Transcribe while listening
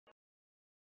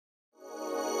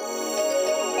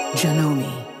Janome.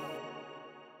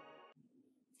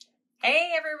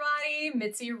 Hey everybody,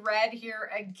 Mitzi Redd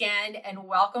here again, and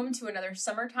welcome to another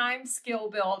Summertime Skill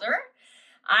Builder.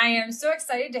 I am so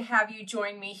excited to have you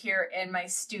join me here in my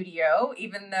studio,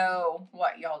 even though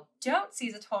what y'all don't see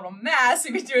is a total mess.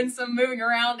 We've been doing some moving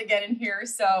around to get in here,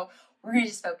 so we're gonna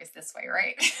just focus this way,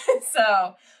 right?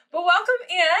 But welcome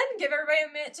in. Give everybody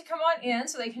a minute to come on in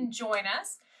so they can join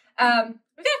us. We've got a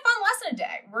fun lesson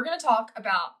today. We're gonna talk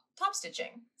about top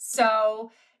stitching.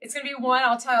 So it's going to be one,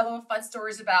 I'll tell you a little fun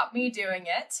stories about me doing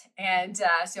it. And so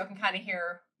y'all can kind of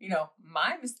hear,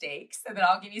 my mistakes. And then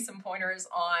I'll give you some pointers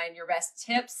on your best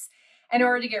tips in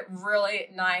order to get really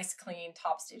nice, clean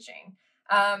top stitching.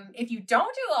 If you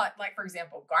don't do a lot, like for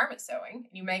example, garment sewing,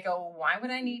 you may go, why would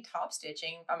I need top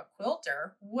stitching if I'm a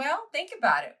quilter? Well, think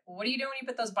about it. What do you do when you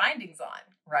put those bindings on,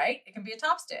 right? It can be a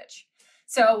top stitch.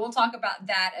 So we'll talk about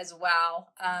that as well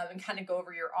and kind of go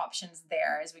over your options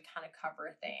there as we kind of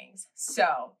cover things.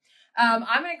 So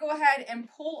I'm going to go ahead and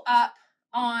pull up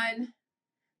on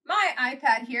my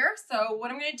iPad here. So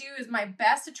what I'm going to do is my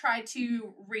best to try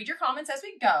to read your comments as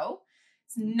we go.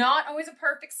 It's not always a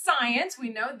perfect science. We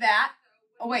know that.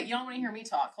 Oh, wait, you don't want to hear me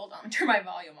talk. Hold on, turn my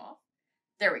volume off.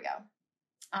 There we go.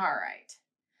 All right.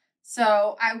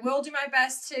 So I will do my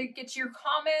best to get to your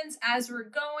comments as we're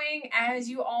going. As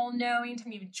you all know,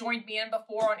 anytime you've joined me in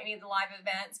before on any of the live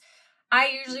events, I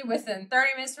usually within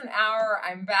 30 minutes to an hour,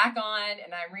 I'm back on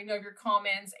and I'm reading over your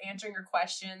comments, answering your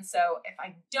questions. So if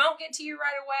I don't get to you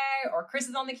right away, or Chris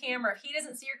is on the camera, if he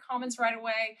doesn't see your comments right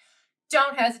away,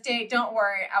 don't hesitate, don't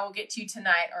worry, I will get to you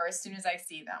tonight or as soon as I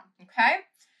see them, okay?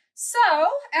 So,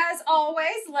 as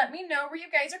always, let me know where you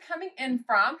guys are coming in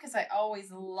from because I always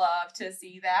love to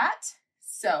see that.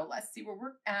 So, let's see where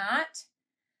we're at.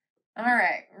 All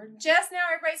right, we're just now,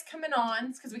 everybody's coming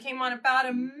on because we came on about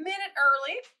a minute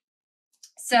early.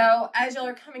 So, as y'all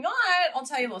are coming on, I'll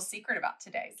tell you a little secret about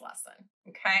today's lesson,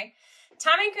 okay?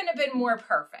 Timing couldn't have been more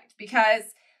perfect because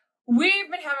we've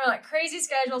been having like crazy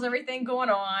schedules, everything going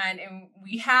on, and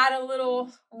we had a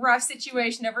little rough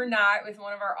situation overnight with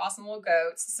one of our awesome little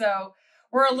goats. So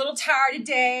we're a little tired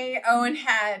today. Owen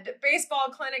had baseball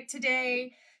clinic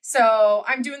today. So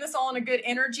I'm doing this all in a good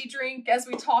energy drink as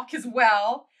we talk as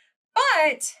well.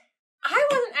 But I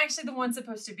wasn't actually the one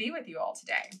supposed to be with you all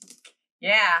today.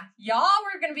 Yeah, y'all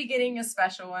were going to be getting a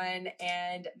special one,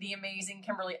 and the amazing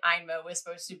Kimberly Einmo was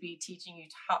supposed to be teaching you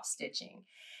top stitching.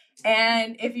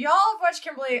 And if y'all have watched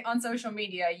Kimberly on social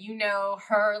media, you know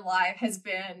her life has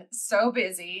been so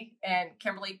busy. And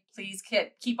Kimberly, please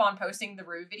keep on posting the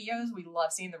Roo videos. We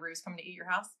love seeing the Roos come to eat your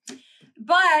house.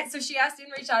 But so she asked me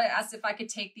to reach out and asked if I could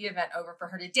take the event over for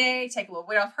her today, take a little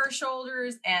weight off her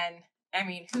shoulders. And I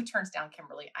mean, who turns down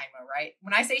Kimberly Einmo, right?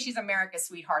 When I say she's America's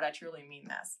sweetheart, I truly mean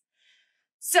this.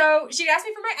 So she asked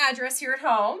me for my address here at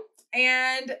home.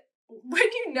 And when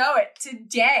you know it,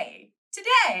 today,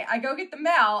 I go get the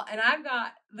mail and I've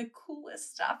got the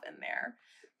coolest stuff in there.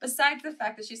 Besides the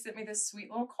fact that she sent me this sweet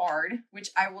little card, which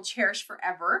I will cherish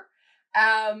forever.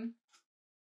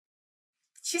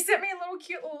 She sent me a little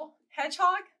cute little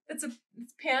hedgehog it's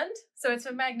pinned. So it's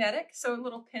a magnetic. So a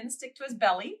little pin stick to his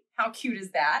belly. How cute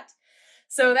is that?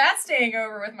 So that's staying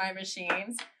over with my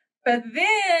machines. But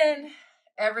then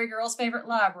every girl's favorite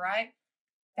love, right?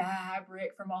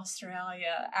 Fabric from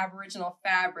Australia, Aboriginal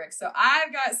fabric. So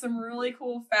I've got some really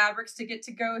cool fabrics to get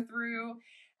to go through.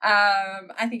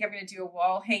 I think I'm going to do a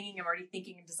wall hanging. I'm already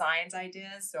thinking of designs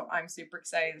ideas, so I'm super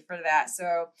excited for that.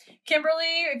 So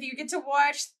Kimberly, if you get to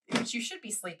watch, which you should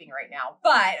be sleeping right now,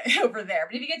 but over there,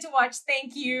 but if you get to watch,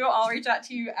 thank you. I'll reach out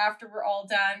to you after we're all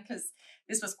done because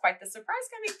this was quite the surprise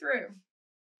coming through.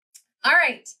 All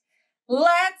right,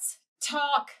 let's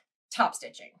talk top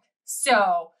stitching.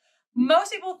 So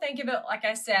most people think of it, like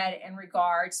I said, in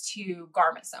regards to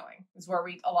garment sewing is where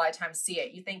we a lot of times see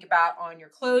it. You think about on your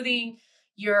clothing,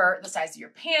 the size of your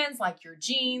pants, like your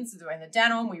jeans, doing the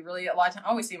denim. We really a lot of times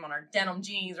always see them on our denim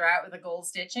jeans, right, with the gold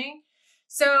stitching.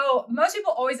 So most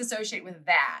people always associate with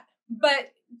that.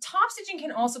 But top stitching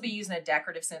can also be used in a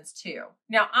decorative sense too.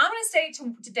 Now I'm going to stay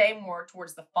today more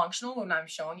towards the functional when I'm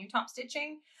showing you top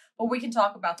stitching. But we can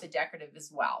talk about the decorative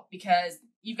as well because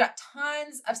you've got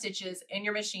tons of stitches in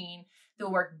your machine that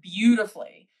will work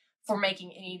beautifully for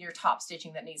making any of your top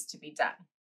stitching that needs to be done.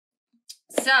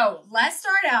 So let's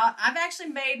start out. I've actually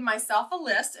made myself a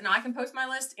list and I can post my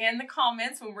list in the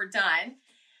comments when we're done.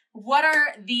 What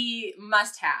are the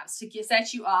must-haves to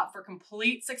set you up for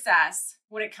complete success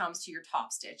when it comes to your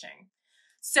top stitching?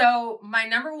 So my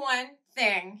number one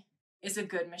thing is a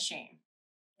good machine.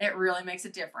 It really makes a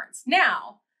difference.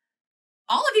 Now,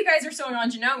 all of you guys are sewing on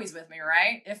Janomes with me,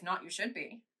 right? If not, you should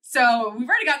be. So we've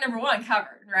already got number one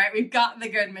covered, right? We've got the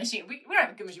good machine. We don't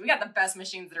have a good machine. We got the best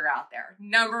machines that are out there.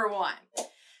 Number one.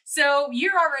 So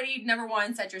you're already, number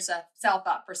one, set yourself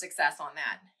up for success on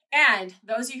that. And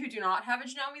those of you who do not have a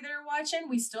Janome that are watching,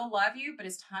 we still love you, but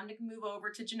it's time to move over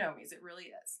to Janomes. It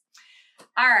really is.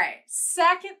 All right.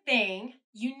 Second thing,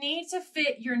 you need to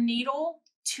fit your needle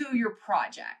to your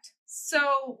project.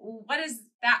 So what does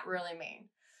that really mean?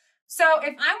 So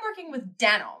if I'm working with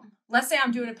denim, let's say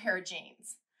I'm doing a pair of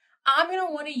jeans, I'm going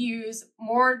to want to use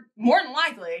more than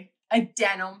likely a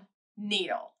denim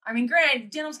needle. I mean,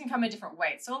 granted, denims can come in different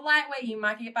weights. So a lightweight, you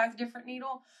might get by with a different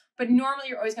needle, but normally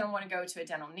you're always going to want to go to a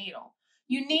denim needle.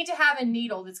 You need to have a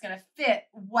needle that's going to fit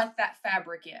what that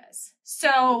fabric is.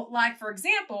 So like, for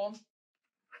example,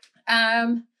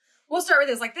 we'll start with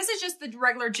this. Like, this is just the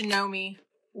regular Janome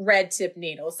red tip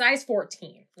needle, size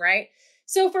 14, right?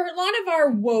 So for a lot of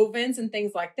our wovens and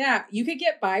things like that, you could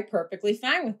get by perfectly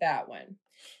fine with that one.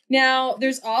 Now,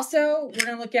 there's also, we're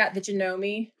going to look at the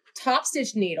Janome top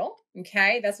stitch needle.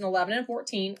 Okay, that's an 11 and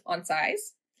 14 on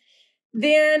size.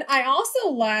 Then I also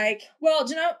like, well,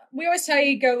 we always tell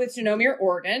you go with Janome or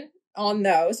Oregon on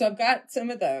those. So I've got some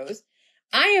of those.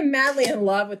 I am madly in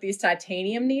love with these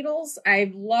titanium needles.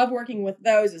 I love working with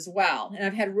those as well. And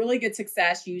I've had really good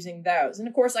success using those. And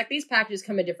of course, like these packages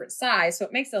come in different size, so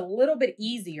it makes it a little bit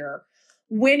easier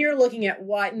when you're looking at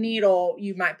what needle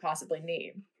you might possibly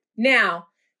need. Now,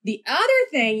 the other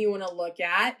thing you want to look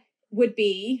at would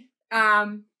be,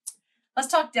 let's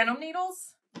talk denim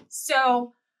needles.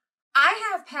 So I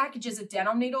have packages of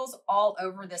denim needles all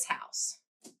over this house.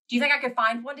 Do you think I could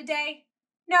find one today?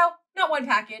 No, not one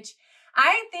package.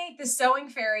 I think the sewing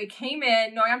fairy came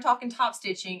in, knowing I'm talking top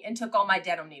stitching, and took all my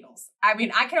denim needles. I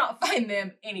mean, I cannot find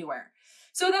them anywhere.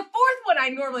 So the fourth one I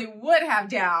normally would have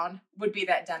down would be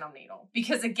that denim needle.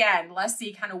 Because again, let's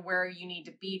see kind of where you need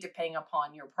to be depending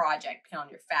upon your project, depending on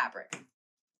your fabric.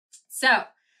 So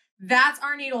that's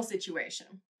our needle situation.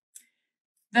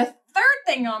 The third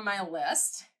thing on my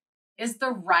list is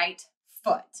the right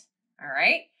foot, all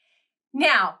right?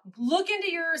 Now, look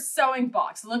into your sewing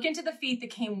box. Look into the feet that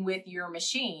came with your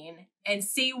machine and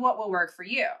see what will work for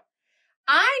you.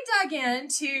 I dug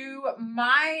into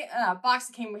my box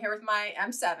that came here with my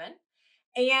M7,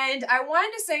 and I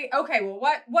wanted to say, okay, well,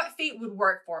 what feet would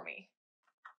work for me?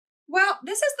 Well,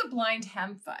 this is the blind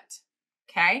hem foot,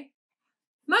 okay?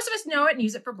 Most of us know it and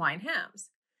use it for blind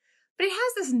hems. But it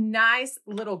has this nice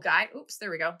little guide. Oops,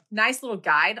 there we go. Nice little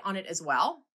guide on it as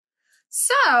well.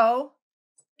 So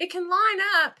it can line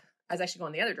up. I was actually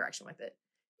going the other direction with it.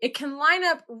 It can line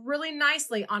up really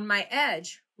nicely on my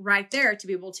edge right there to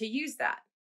be able to use that.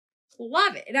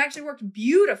 Love it. It actually worked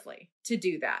beautifully to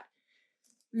do that.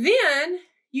 Then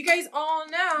you guys all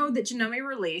know that Janome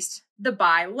released the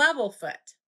bi-level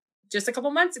foot. Just a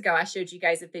couple months ago, I showed you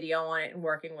guys a video on it and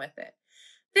working with it.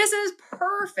 This is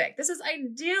perfect. This is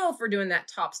ideal for doing that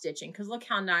top stitching because look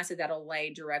how nice that'll lay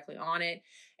directly on it.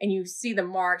 And you see the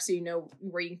mark so you know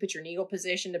where you can put your needle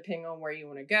position depending on where you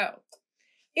want to go.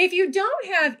 If you don't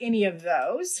have any of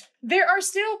those, there are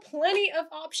still plenty of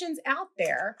options out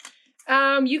there.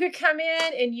 You could come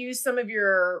in and use some of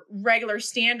your regular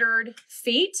standard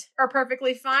feet are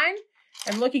perfectly fine.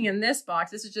 I'm looking in this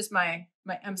box. This is just my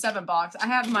M7 box. I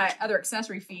have my other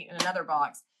accessory feet in another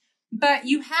box. But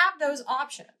you have those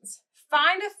options.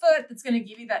 Find a foot that's going to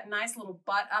give you that nice little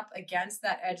butt up against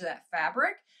that edge of that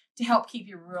fabric to help keep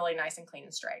you really nice and clean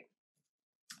and straight.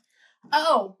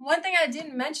 Oh, one thing I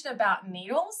didn't mention about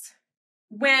needles,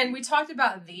 when we talked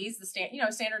about these, the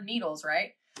standard needles,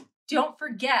 right? Don't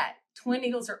forget, twin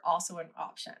needles are also an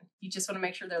option. You just want to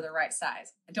make sure they're the right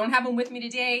size. I don't have them with me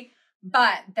today,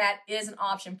 but that is an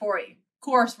option for you. Of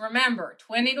course, remember,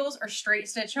 twin needles are straight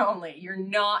stitch only. You're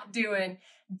not doing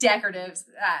decorative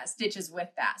stitches with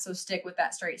that. So stick with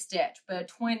that straight stitch. But a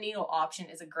twin needle option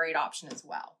is a great option as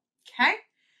well. Okay.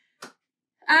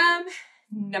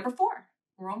 Number 4.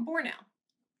 We're on 4 now.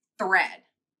 Thread.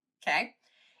 Okay.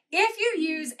 If you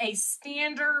use a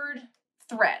standard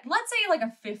thread, let's say like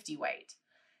a 50 weight,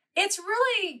 it's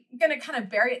really going to kind of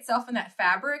bury itself in that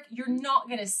fabric. You're not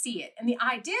going to see it. And the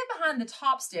idea behind the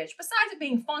top stitch, besides it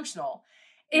being functional,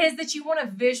 is that you want to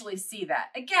visually see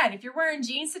that. Again, if you're wearing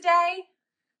jeans today,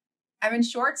 I'm in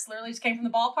shorts, literally just came from the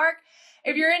ballpark.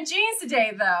 If you're in jeans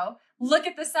today though, look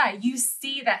at the side. You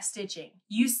see that stitching.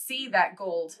 You see that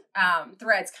gold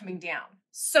threads coming down.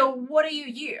 So what do you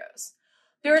use?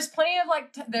 There's plenty of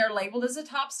they're labeled as a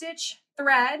top stitch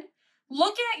thread.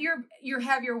 Look at your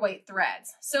heavier weight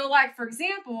threads. So like, for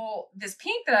example, this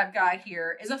pink that I've got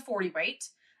here is a 40 weight.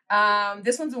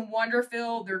 This one's a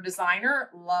Wonderfield, their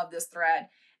designer. Love this thread.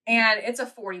 And it's a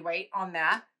 40 weight on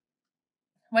that.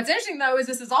 What's interesting though is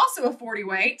this is also a 40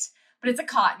 weight, but it's a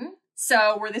cotton.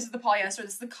 So where this is the polyester,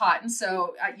 this is the cotton.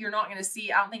 So you're not going to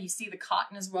see, I don't think you see the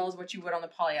cotton as well as what you would on the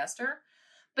polyester.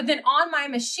 But then on my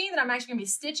machine that I'm actually going to be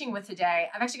stitching with today,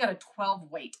 I've actually got a 12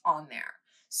 weight on there.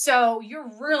 So you're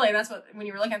really, that's what, when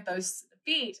you were looking at those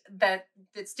feet that's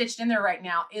stitched in there right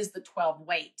now is the 12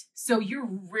 weight. So you're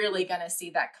really going to see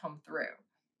that come through.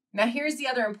 Now here's the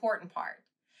other important part,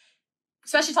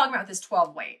 especially talking about this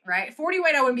 12 weight, right? 40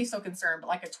 weight, I wouldn't be so concerned, but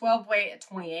like a 12 weight, a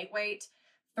 28 weight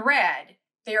thread,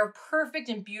 they are perfect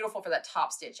and beautiful for that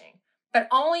top stitching, but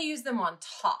only use them on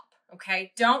top,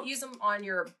 okay? Don't use them on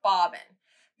your bobbin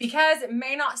because it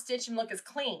may not stitch and look as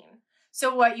clean.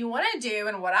 So what you want to do,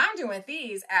 and what I'm doing with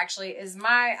these actually is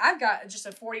I've got just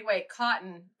a 40 weight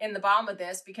cotton in the bottom of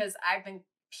this because I've been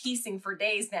piecing for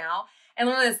days now. And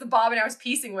literally it's the bobbin I was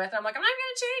piecing with. And I'm like, I'm not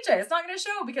going to change it. It's not going to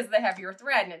show because of the heavier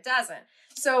thread, and it doesn't.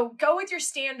 So go with your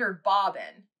standard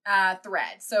bobbin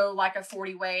thread. So like a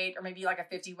 40 weight or maybe like a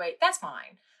 50 weight, that's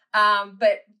fine.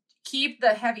 But keep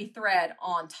the heavy thread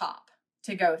on top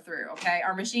to go through, okay?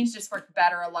 Our machines just work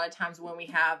better a lot of times when we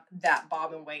have that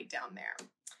bobbin weight down there.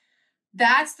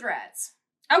 That's threads.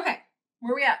 Okay,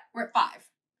 where are we at? We're at 5.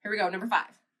 Here we go, number 5.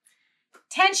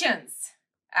 Tensions.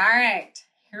 All right,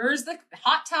 here's the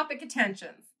hot topic of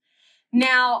tensions.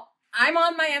 Now, I'm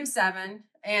on my M7,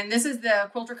 and this is the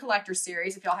Quilter Collector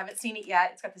series. If y'all haven't seen it yet,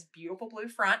 it's got this beautiful blue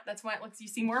front. That's why it looks, you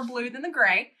see more blue than the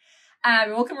gray.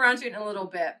 We'll come around to it in a little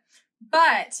bit.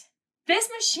 But this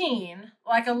machine,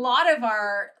 like a lot of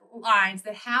our lines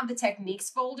that have the techniques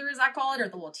folder, as I call it, or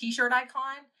the little t-shirt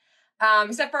icon,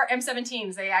 except for our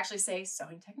M17s, they actually say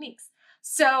sewing techniques.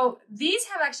 So these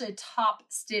have actually a top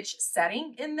stitch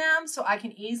setting in them, so I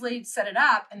can easily set it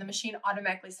up and the machine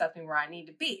automatically sets me where I need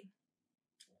to be.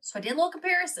 So I did a little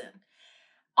comparison.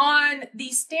 On the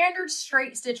standard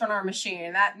straight stitch on our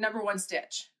machine, that number 1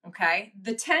 stitch, okay,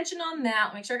 the tension on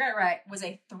that, make sure I got it right, was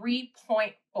a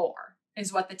 3.4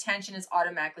 is what the tension is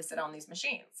automatically set on these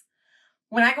machines.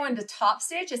 When I go into top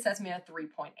stitch, it sets me at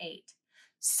 3.8.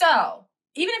 So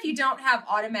even if you don't have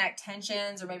automatic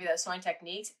tensions or maybe those sewing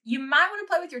techniques, you might want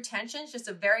to play with your tensions just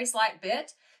a very slight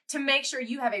bit to make sure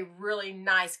you have a really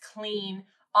nice, clean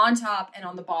on top and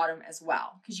on the bottom as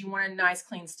well, because you want a nice,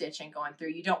 clean stitching going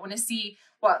through. You don't want to see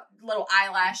what little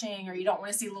eyelashing, or you don't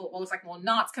want to see what looks like little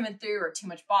knots coming through or too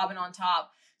much bobbin on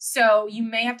top. So you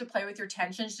may have to play with your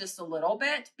tensions just a little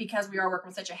bit because we are working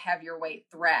with such a heavier weight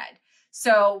thread.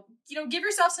 So, give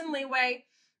yourself some leeway.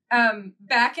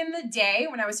 Back in the day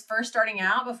when I was first starting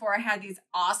out, before I had these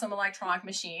awesome electronic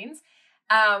machines,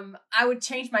 I would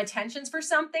change my tensions for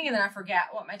something and then I forget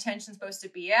what my tension's supposed to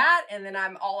be at. And then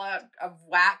I'm all out of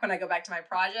whack when I go back to my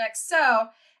project. So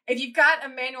if you've got a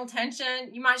manual tension,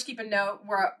 you might just keep a note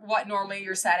what normally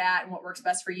you're set at and what works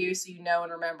best for you, so you know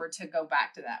and remember to go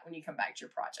back to that when you come back to your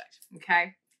project.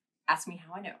 Okay? Ask me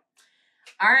how I know.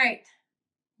 All right.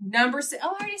 Number 6.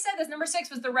 Oh, I already said this. Number 6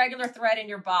 was the regular thread in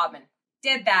your bobbin.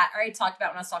 Did that. I already talked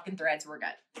about when I was talking threads. We're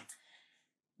good.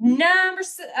 Number,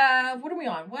 what are we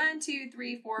on? 1, 2,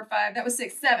 3, 4, 5. That was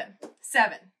 6.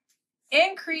 7.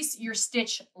 Increase your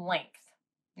stitch length.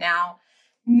 Now,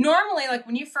 normally, like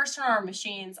when you first turn on our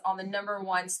machines on the number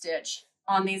 1 stitch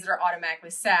on these that are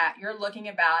automatically set, you're looking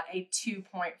about a 2.2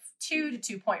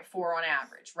 to 2.4 on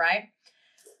average, right?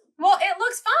 Well, it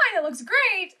looks fine. It looks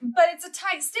great, but it's a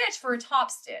tight stitch for a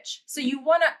top stitch. So you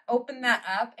want to open that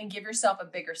up and give yourself a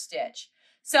bigger stitch.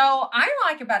 So I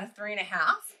like about a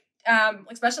 3.5,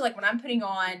 especially like when I'm putting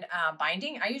on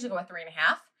binding. I usually go with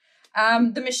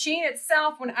 3.5. The machine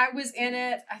itself, when I was in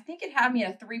it, I think it had me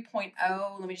at a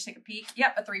 3.0. Let me just take a peek.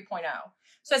 Yep, a 3.0.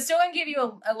 So it's still going to give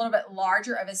you a little bit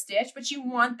larger of a stitch, but you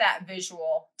want that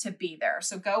visual to be there.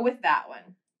 So go with that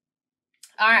one.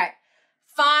 All right.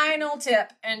 Final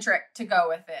tip and trick to go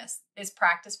with this is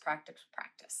practice, practice,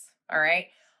 practice. All right.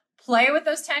 Play with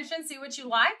those tensions, see what you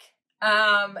like.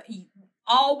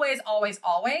 Always, always,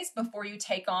 always, before you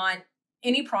take on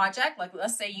any project, like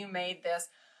let's say you made this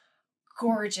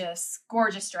gorgeous,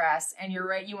 gorgeous dress and you're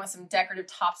right, you want some decorative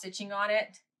top stitching on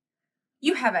it.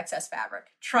 You have excess fabric.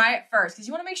 Try it first because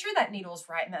you want to make sure that needle's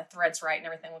right and that thread's right and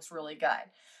everything looks really good.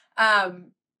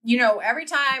 Every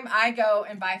time I go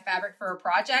and buy fabric for a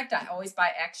project, I always buy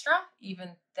extra,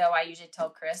 even though I usually tell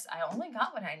Chris I only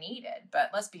got what I needed. But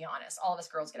let's be honest, all of us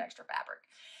girls get extra fabric.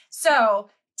 So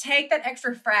take that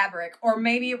extra fabric, or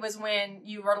maybe it was when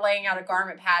you were laying out a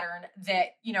garment pattern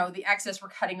that, the excess we're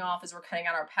cutting off as we're cutting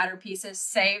out our pattern pieces.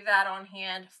 Save that on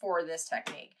hand for this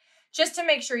technique, just to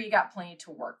make sure you got plenty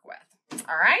to work with.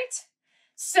 All right.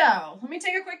 So let me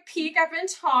take a quick peek. I've been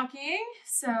talking.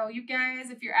 So you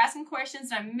guys, if you're asking questions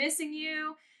and I'm missing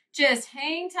you, just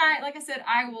hang tight. Like I said,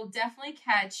 I will definitely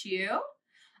catch you.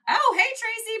 Oh, hey,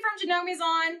 Tracy from Janome's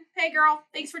on. Hey, girl.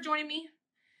 Thanks for joining me.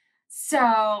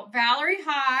 So, Valerie,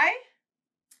 hi.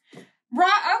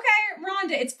 Okay,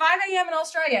 Rhonda, it's 5 a.m. in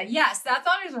Australia. Yes, I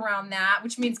thought it was around that,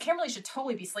 which means Kimberly should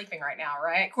totally be sleeping right now,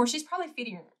 right? Of course, she's probably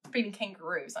feeding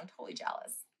kangaroos. I'm totally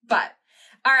jealous. But,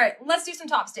 all right, let's do some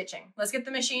top stitching. Let's get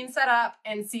the machine set up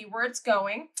and see where it's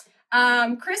going.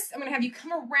 Chris, I'm going to have you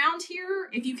come around here.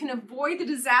 If you can avoid the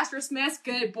disastrous mess,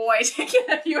 good boy, taking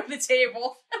a view of the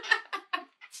table.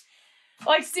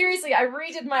 Like, seriously, I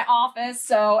redid my office,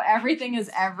 so everything is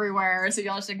everywhere, so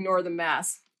y'all just ignore the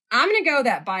mess. I'm going to go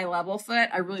that bi-level foot.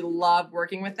 I really love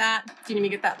working with that. Do you need me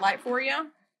to get that light for you?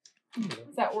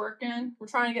 Is that working? We're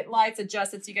trying to get lights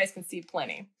adjusted so you guys can see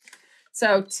plenty.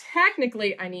 So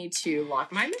technically, I need to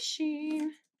lock my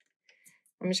machine.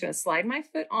 I'm just going to slide my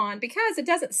foot on because it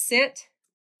doesn't sit,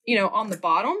 you know, on the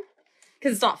bottom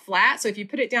because it's not flat. So if you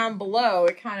put it down below,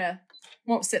 it kind of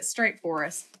won't sit straight for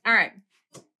us. All right.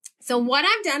 So what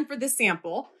I've done for this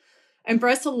sample and for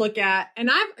us to look at,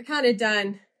 and I've kind of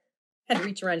done, had to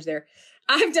reach around there.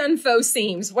 I've done faux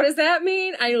seams. What does that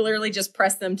mean? I literally just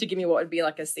press them to give me what would be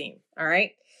like a seam. All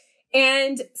right.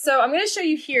 And so I'm going to show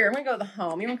you here. I'm going to go to the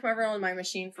home. You want to come over on my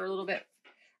machine for a little bit?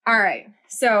 All right.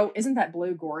 So isn't that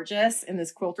blue gorgeous in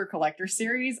this Quilter Collector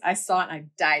series? I saw it and I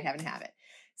died having to have it.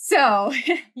 So,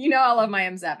 you know, I love my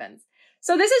M7s.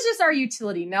 So this is just our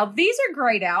utility. Now these are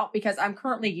grayed out because I'm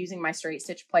currently using my straight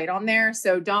stitch plate on there.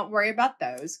 So don't worry about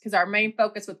those because our main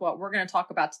focus with what we're going to talk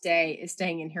about today is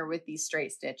staying in here with these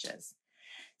straight stitches.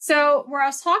 So where I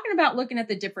was talking about looking at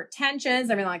the different tensions,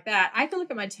 everything like that, I can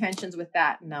look at my tensions with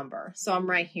that number. So I'm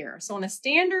right here. So on a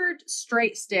standard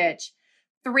straight stitch,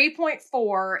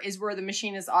 3.4 is where the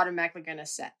machine is automatically going to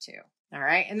set to. All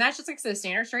right. And that's just like the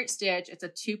standard straight stitch. It's a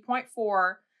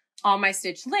 2.4 on my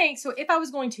stitch length. So if I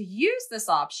was going to use this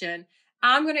option,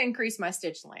 I'm going to increase my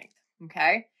stitch length.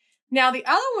 Okay. Now the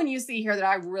other one you see here that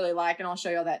I really like, and I'll show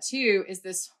you that too, is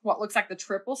this, what looks like the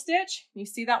triple stitch. You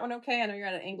see that one? Okay. I know you're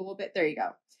at an angle a little bit. There you go.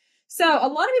 So a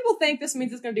lot of people think this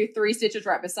means it's going to do 3 stitches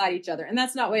right beside each other. And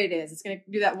that's not what it is. It's going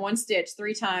to do that one stitch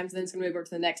 3 times, then it's going to move over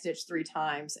to the next stitch 3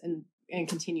 times and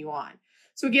continue on.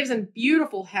 So it gives a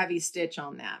beautiful heavy stitch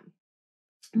on that.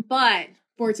 But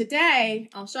for today,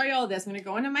 I'll show you all this. I'm going to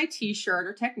go into my t-shirt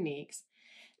or techniques.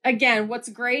 Again, what's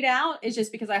grayed out is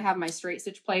just because I have my straight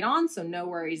stitch plate on, so no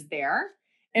worries there.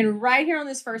 And right here on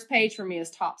this first page for me is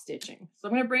top stitching. So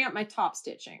I'm going to bring up my top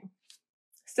stitching.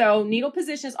 So needle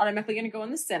position is automatically going to go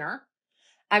in the center.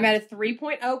 I'm at a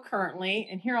 3.0 currently,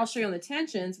 and here I'll show you on the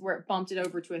tensions where it bumped it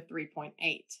over to a 3.8.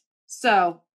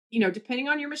 So, you know, depending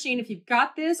on your machine, if you've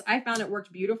got this, I found it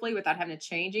worked beautifully without having to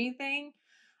change anything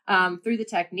through the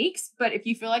techniques. But if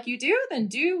you feel like you do, then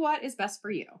do what is best for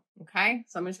you. Okay,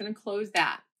 so I'm just going to close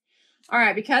that. All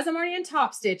right, because I'm already in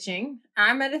top stitching,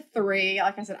 I'm at a 3.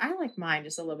 Like I said, I like mine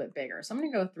just a little bit bigger. So I'm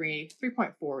going to go 3.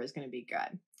 3.4 is going to be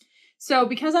good. So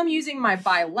because I'm using my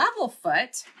bi-level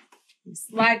foot,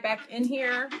 slide back in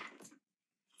here.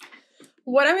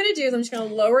 What I'm going to do is I'm just going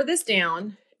to lower this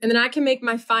down, and then I can make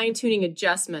my fine-tuning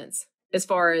adjustments as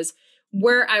far as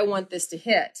where I want this to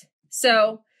hit.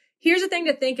 So here's the thing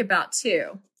to think about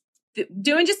too.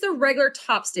 Doing just the regular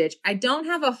top stitch, I don't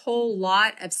have a whole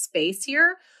lot of space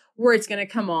here where it's going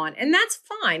to come on, and that's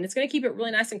fine. It's going to keep it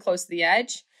really nice and close to the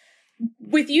edge.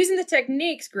 With using the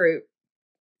techniques group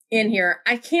in here,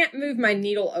 I can't move my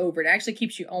needle over. It actually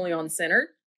keeps you only on center.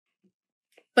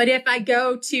 But if I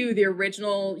go to the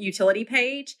original utility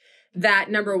page,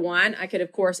 that number 1, I could,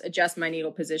 of course, adjust my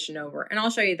needle position over. And I'll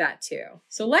show you that too.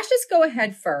 So let's just go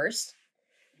ahead first.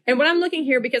 And what I'm looking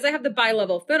here, because I have the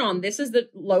bi-level foot on, this is the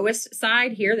lowest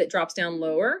side here that drops down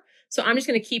lower. So I'm just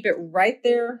going to keep it right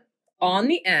there on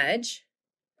the edge.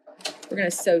 We're going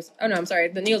to sew, oh no, I'm sorry.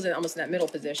 The needle's almost in that middle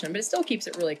position, but it still keeps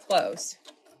it really close.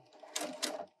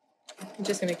 I'm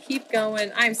just going to keep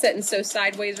going. I'm setting so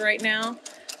sideways right now.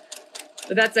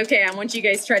 But that's okay. I want you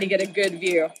guys to try to get a good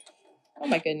view. Oh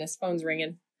my goodness, phone's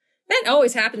ringing. That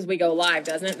always happens when we go live,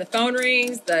 doesn't it? The phone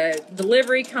rings, the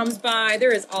delivery comes by.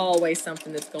 There is always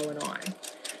something that's going on.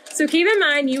 So keep in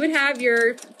mind, you would have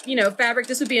your, fabric.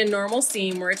 This would be a normal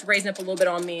seam. Where it's raising up a little bit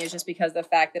on me is just because of the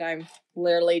fact that I'm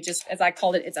literally just, as I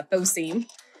called it, it's a faux seam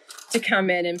to come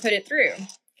in and put it through.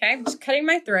 Okay, I'm just cutting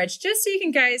my threads just so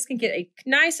you guys can get a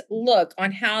nice look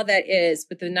on how that is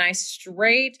with the nice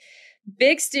straight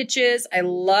big stitches. I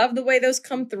love the way those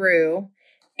come through.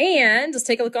 And let's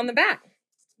take a look on the back.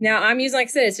 Now I'm using, like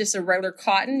I said, it's just a regular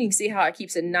cotton. You can see how it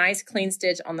keeps a nice clean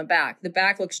stitch on the back. The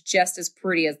back looks just as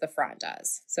pretty as the front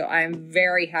does. So I'm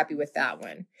very happy with that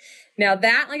one. Now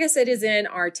that, like I said, is in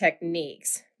our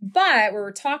techniques. But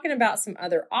we're talking about some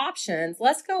other options.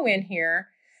 Let's go in here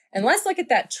And let's look at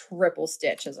that triple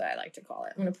stitch, as I like to call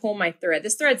it. I'm going to pull my thread.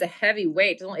 This thread's a heavy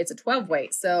weight. It's a 12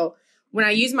 weight. So when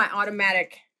I use my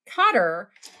automatic cutter,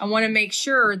 I want to make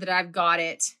sure that I've got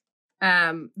it,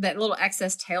 that little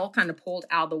excess tail kind of pulled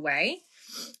out of the way.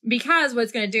 Because what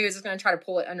it's going to do is it's going to try to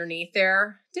pull it underneath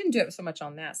there. Didn't do it so much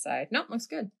on that side. Nope, looks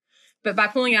good. But by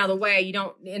pulling it out of the way, you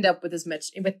don't end up with as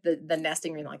much, with the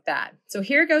nesting or anything like that. So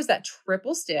here goes that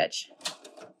triple stitch.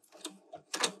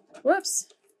 Whoops.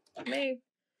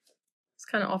 It's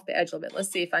kind of off the edge a little bit. Let's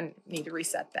see if I need to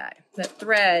reset that. That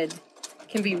thread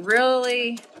can be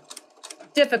really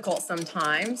difficult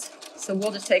sometimes. So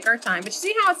we'll just take our time. But you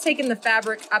see how it's taking the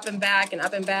fabric up and back and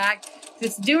up and back?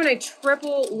 It's doing a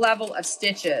triple level of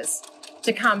stitches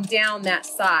to come down that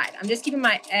side. I'm just keeping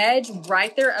my edge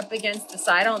right there up against the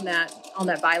side on that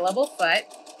bi-level foot.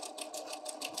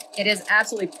 It is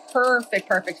absolutely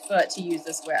perfect foot to use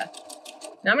this with.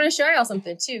 Now I'm going to show y'all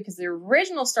something too, because the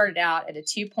original started out at a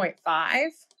 2.5,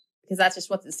 because that's just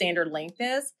what the standard length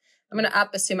is. I'm going to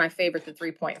up this to my favorite, the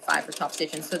 3.5 for top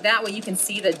stitching. So that way you can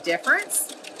see the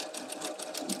difference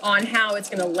on how it's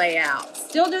going to lay out.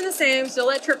 Still doing the same, still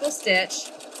at triple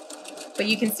stitch, but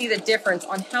you can see the difference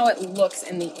on how it looks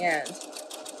in the end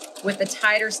with the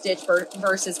tighter stitch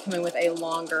versus coming with a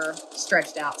longer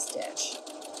stretched out stitch.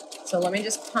 So let me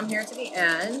just come here to the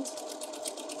end.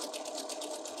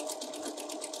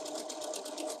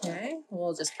 Okay,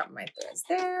 we'll just cut my threads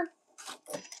there.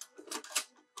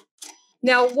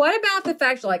 Now, what about the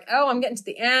fact like, oh, I'm getting to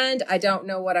the end, I don't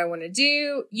know what I want to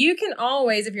do? You can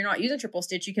always, if you're not using triple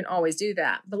stitch, you can always do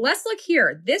that. But let's look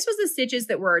here. This was the stitches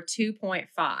that were a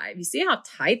 2.5. You see how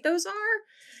tight those are?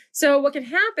 So what can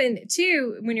happen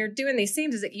too when you're doing these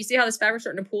seams is that you see how this fabric's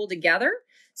starting to pull together?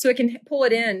 So it can pull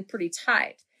it in pretty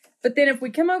tight. But then if we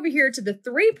come over here to the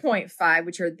 3.5,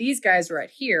 which are these guys right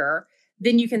here,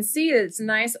 then you can see that it's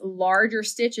nice larger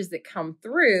stitches that come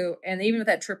through. And even with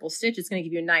that triple stitch, it's going to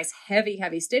give you a nice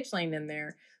heavy stitch lane in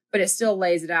there, but it still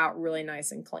lays it out really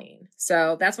nice and clean.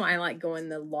 So that's why I like going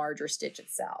the larger stitch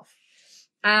itself.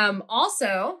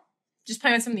 Also, just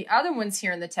playing with some of the other ones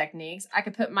here in the techniques, I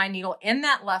could put my needle in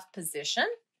that left position.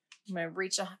 I'm going to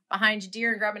reach behind you,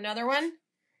 dear, and grab another one.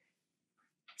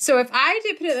 So if I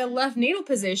did put it in the left needle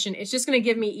position, it's just going to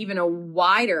give me even a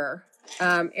wider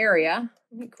area.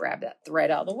 Let me grab that thread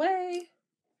out of the way.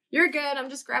 You're good. I'm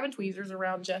just grabbing tweezers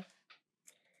around you.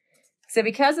 So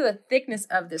because of the thickness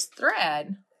of this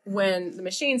thread, when the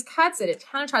machine cuts it, it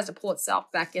kind of tries to pull itself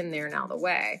back in there and out of the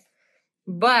way.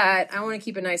 But I want to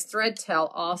keep a nice thread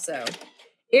tail also.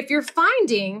 If you're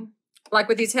finding, like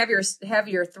with these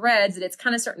heavier threads, that it's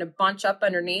kind of starting to bunch up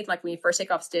underneath, like when you first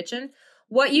take off stitching,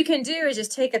 what you can do is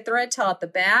just take a thread tail at the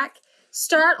back,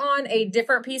 start on a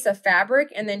different piece of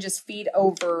fabric, and then just feed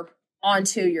over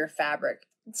onto your fabric.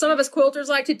 Some of us quilters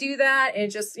like to do that,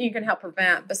 and you can help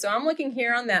prevent. But so I'm looking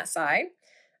here on that side.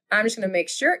 I'm just going to make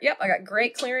sure, yep, I got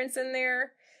great clearance in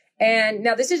there. And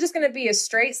now this is just going to be a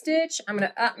straight stitch. I'm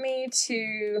going to up me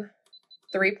to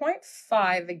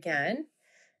 3.5 again,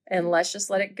 and let's just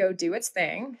let it go do its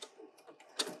thing.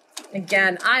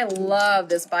 Again, I love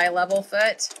this bi-level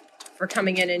foot for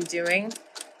coming in and doing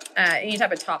any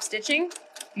type of top stitching.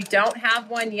 If you don't have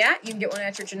one yet, you can get one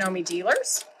at your Janome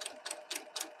dealers.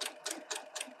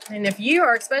 And if you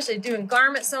are especially doing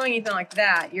garment sewing, anything like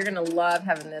that, you're going to love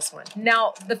having this one.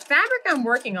 Now, the fabric I'm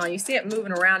working on, you see it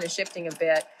moving around and shifting a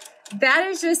bit. That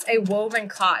is just a woven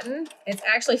cotton. It's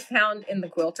actually found in the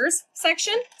quilters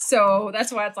section. So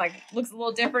that's why it's like, looks a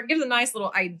little different. Gives a nice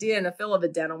little idea and a feel of a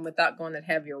denim without going that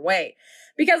heavier weight.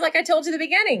 Because like I told you at the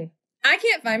beginning, I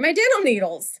can't find my denim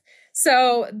needles.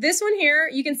 So this one here,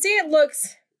 you can see it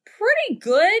looks pretty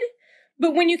good.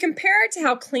 But when you compare it to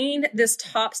how clean this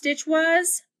top stitch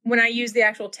was, when I used the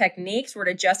actual techniques where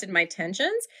it adjusted my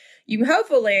tensions, you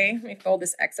hopefully, let me fold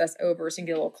this excess over so you can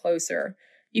get a little closer.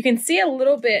 You can see a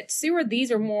little bit, see where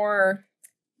these are more,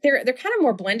 they're kind of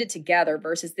more blended together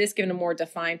versus this giving a more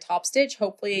defined top stitch.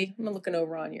 Hopefully, I'm looking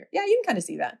over on you. Yeah, you can kind of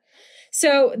see that.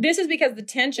 So this is because the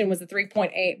tension was the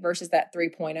 3.8 versus that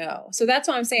 3.0. So that's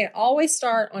why I'm saying always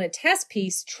start on a test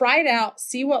piece, try it out,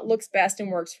 see what looks best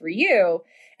and works for you,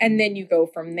 and then you go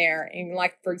from there. And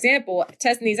like, for example,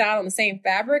 testing these out on the same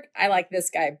fabric, I like this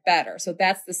guy better. So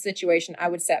that's the situation I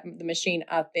would set the machine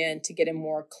up in to get a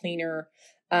more cleaner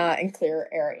and clearer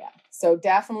area. So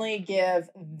definitely give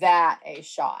that a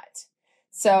shot.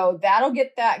 So that'll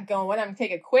get that going. I'm gonna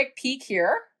take a quick peek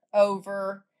here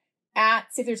over at,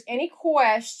 see if there's any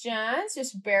questions.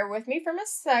 Just bear with me for a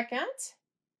second.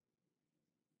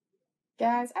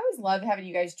 Guys, I always love having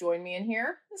you guys join me in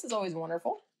here. This is always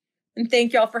wonderful. And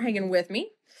thank y'all for hanging with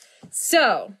me.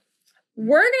 So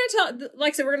We're going to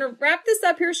like I said, we're going to wrap this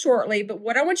up here shortly, but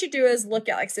what I want you to do is look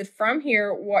at, like I said, from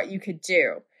here, what you could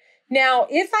do. Now,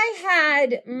 if I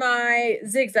had my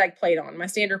zigzag plate on, my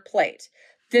standard plate,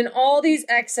 then all these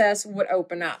excess would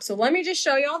open up. So let me just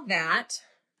show y'all that.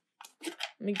 Let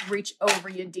me reach over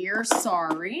you, dear.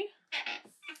 Sorry.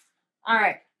 All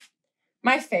right.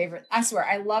 My favorite. I swear,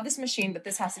 I love this machine, but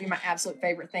this has to be my absolute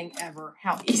favorite thing ever.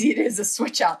 How easy it is to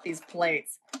switch out these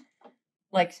plates.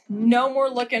 Like, no more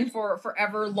looking for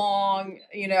forever long,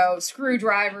 you know,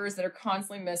 screwdrivers that are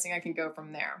constantly missing. I can go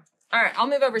from there. All right, I'll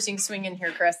move over so you can swing in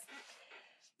here, Chris.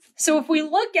 So if we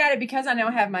look at it, because I now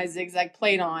have my zigzag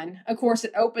plate on, of course,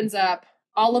 it opens up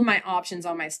all of my options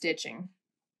on my stitching.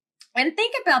 And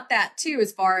think about that too,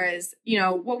 as far as, you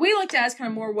know, what we looked at is kind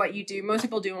of more what you do. Most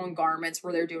people do on garments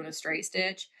where they're doing a straight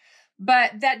stitch,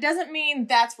 but that doesn't mean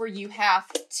that's where you have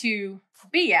to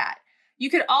be at. You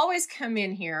could always come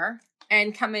in here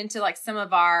and come into like some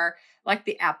of our, like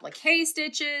the applique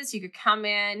stitches. You could come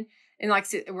in and like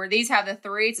where these have the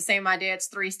 3, it's the same idea. It's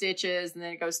 3 stitches and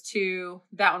then it goes 2,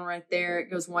 that one right there. It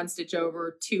goes 1 stitch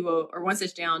over, 2 or 1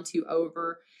 stitch down, 2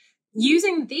 over.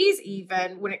 Using these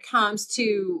even when it comes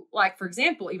to, like, for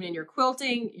example, even in your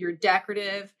quilting, your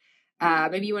decorative,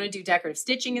 maybe you want to do decorative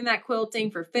stitching in that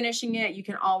quilting for finishing it, you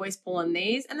can always pull in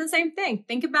these. And the same thing,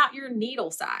 think about your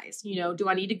needle size. You know, do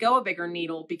I need to go a bigger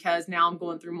needle because now I'm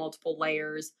going through multiple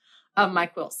layers of my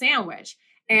quilt sandwich?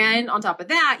 And on top of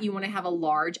that, you want to have a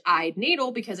large-eyed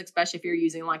needle because especially if you're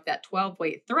using like that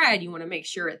 12-weight thread, you want to make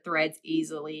sure it threads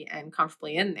easily and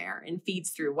comfortably in there and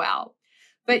feeds through well.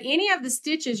 But any of the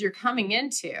stitches you're coming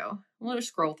into, we'll just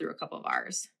scroll through a couple of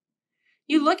ours.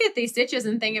 You look at these stitches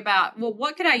and think about, well,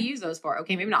 what could I use those for?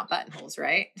 Okay, maybe not buttonholes,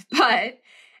 right? But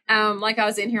like I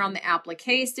was in here on the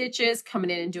applique stitches, coming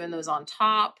in and doing those on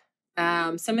top.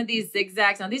 Some of these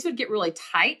zigzags, now these would get really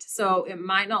tight, so it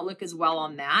might not look as well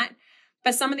on that.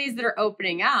 But some of these that are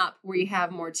opening up where you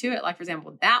have more to it, like for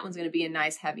example, that one's going to be a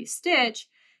nice heavy stitch.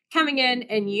 Coming in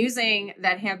and using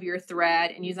that heavier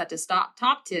thread and use that to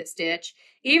top stitch,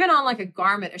 even on like a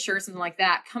garment, a shirt, something like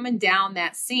that, coming down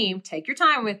that seam, take your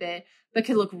time with it, but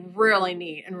could look really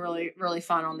neat and really, really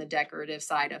fun on the decorative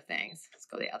side of things. Let's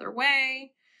go the other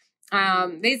way.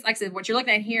 These, like I said, what you're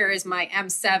looking at here is my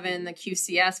M7, the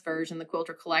QCS version, the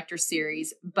Quilter Collector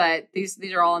series, but these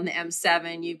are all in the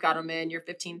M7. You've got them in your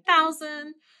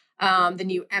 15,000. The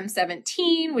new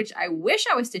M17, which I wish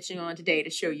I was stitching on today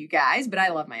to show you guys, but I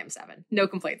love my M7. No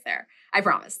complaints there. I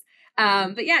promise.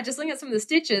 But yeah, just looking at some of the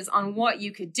stitches on what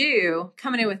you could do,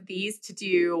 coming in with these to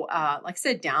do, like I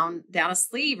said, down a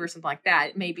sleeve or something like that.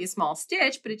 It may be a small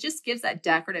stitch, but it just gives that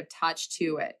decorative touch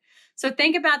to it. So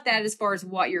think about that as far as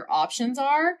what your options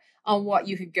are on what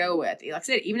you could go with. Like I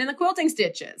said, even in the quilting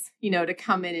stitches, you know, to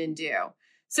come in and do.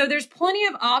 So there's plenty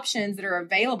of options that are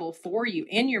available for you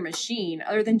in your machine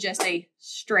other than just a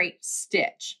straight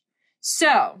stitch.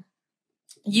 So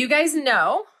you guys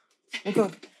know, you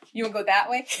want to go that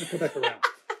way? Go back around.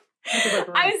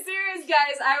 I'm serious,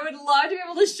 guys. I would love to be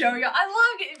able to show you. I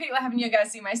love getting people having you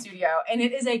guys see my studio, and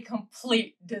it is a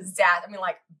complete disaster. I mean,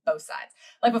 like both sides.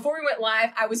 Like before we went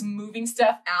live, I was moving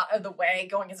stuff out of the way,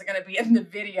 going, is it going to be in the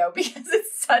video because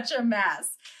it's such a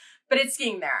mess. But it's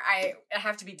skiing there. I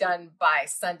have to be done by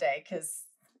Sunday because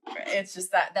it's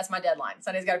just that's my deadline.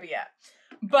 Sunday's got to be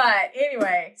it. But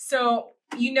anyway, so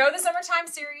you know the summertime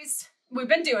series, we've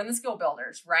been doing the skill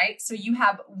builders, right? So you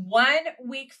have 1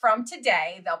 week from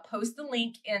today. They'll post the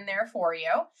link in there for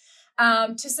you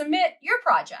to submit your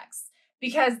projects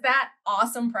because that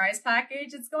awesome prize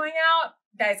package that's going out,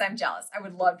 guys, I'm jealous. I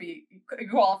would love to be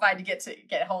qualified to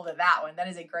get hold of that one. That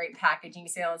is a great package. You can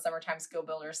see it on the Summertime Skill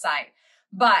Builder site.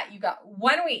 But you got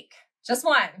 1 week, just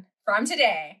one, from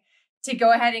today to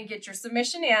go ahead and get your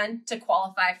submission in to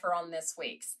qualify for on this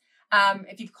week's.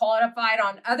 If you've qualified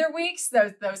on other weeks,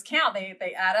 those count.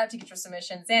 They add up to get your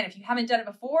submissions in. If you haven't done it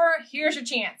before, here's your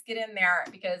chance. Get in there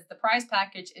because the prize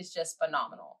package is just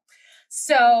phenomenal.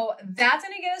 So that's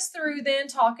going to get us through then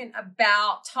talking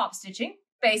about top stitching,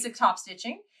 basic top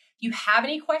stitching. If you have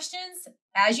any questions,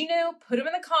 as you know, put them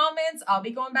in the comments. I'll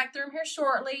be going back through them here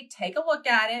shortly. Take a look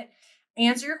at it.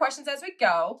 Answer your questions as we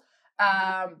go.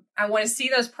 I want to see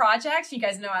those projects. You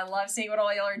guys know I love seeing what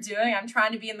all y'all are doing. I'm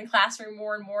trying to be in the classroom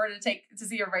more and more to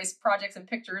see everybody's projects and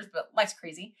pictures, but life's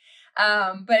crazy.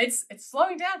 But it's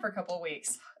slowing down for a couple of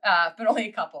weeks, but only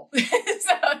a couple.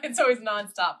 So it's always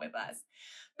nonstop with us.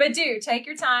 But do take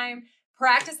your time,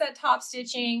 practice that top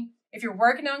stitching. If you're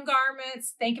working on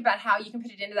garments, think about how you can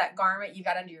put it into that garment you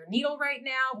got under your needle right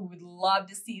now. We would love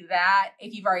to see that.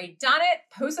 If you've already done it,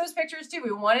 post those pictures too.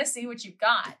 We want to see what you've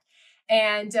got.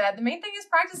 And the main thing is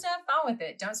practice to have fun with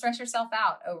it. Don't stress yourself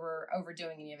out over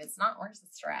doing any of it. It's not worth the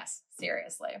stress,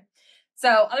 seriously. So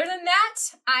other than that,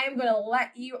 I'm going to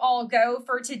let you all go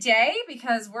for today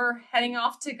because we're heading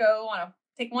off to go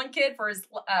take one kid for his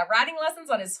riding lessons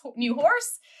on his new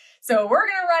horse. So we're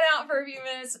going to run out for a few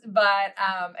minutes. But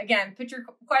again, put your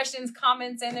questions,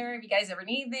 comments in there. If you guys ever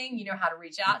need anything, you know how to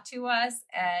reach out to us.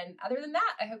 And other than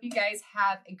that, I hope you guys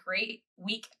have a great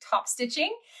week top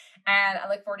stitching. And I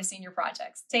look forward to seeing your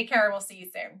projects. Take care and we'll see you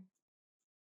soon.